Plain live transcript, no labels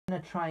I'm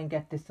gonna try and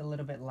get this a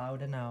little bit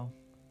louder now.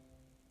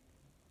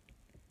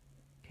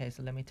 Okay,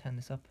 so let me turn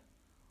this up.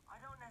 I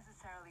don't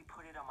necessarily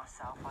put it on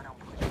myself. I don't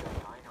put it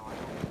on Rhino.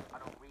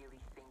 I don't really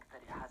think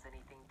that it has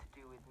anything to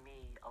do with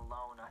me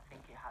alone. I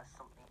think it has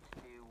something to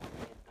do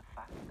with the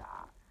fact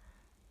that,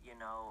 you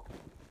know,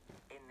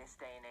 in this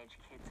day and age,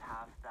 kids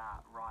have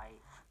that right,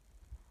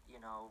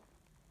 you know,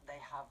 they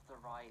have the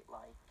right,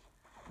 like,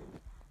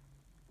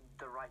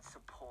 the right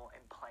support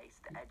in place,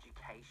 the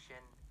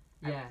education,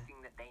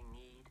 everything that they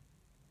need.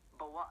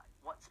 But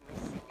what's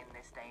missing in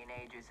this day and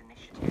age is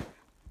initiative.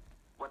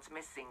 What's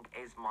missing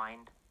is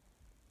mind.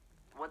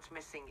 What's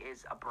missing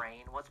is a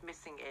brain. What's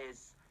missing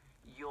is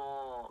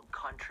your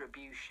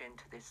contribution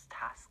to this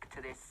task,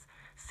 to this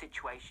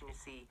situation. You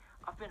see,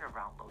 I've been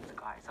around loads of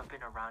guys. I've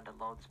been around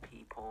loads of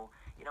people.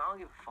 You know, I don't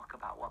give a fuck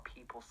about what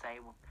people say,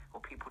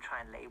 what people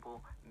try and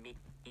label me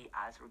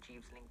as.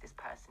 Rajeev's linked this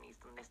person, he's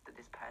done this to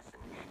this person,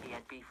 he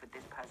had beef with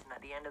this person.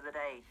 At the end of the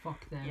day, Fuck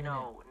them, you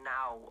know,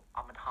 now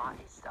I'm an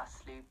artist. I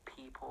slew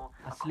people.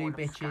 I slew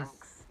bitches.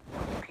 Skunks.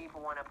 If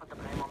people want to put the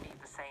blame on me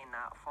for saying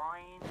that,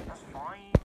 fine.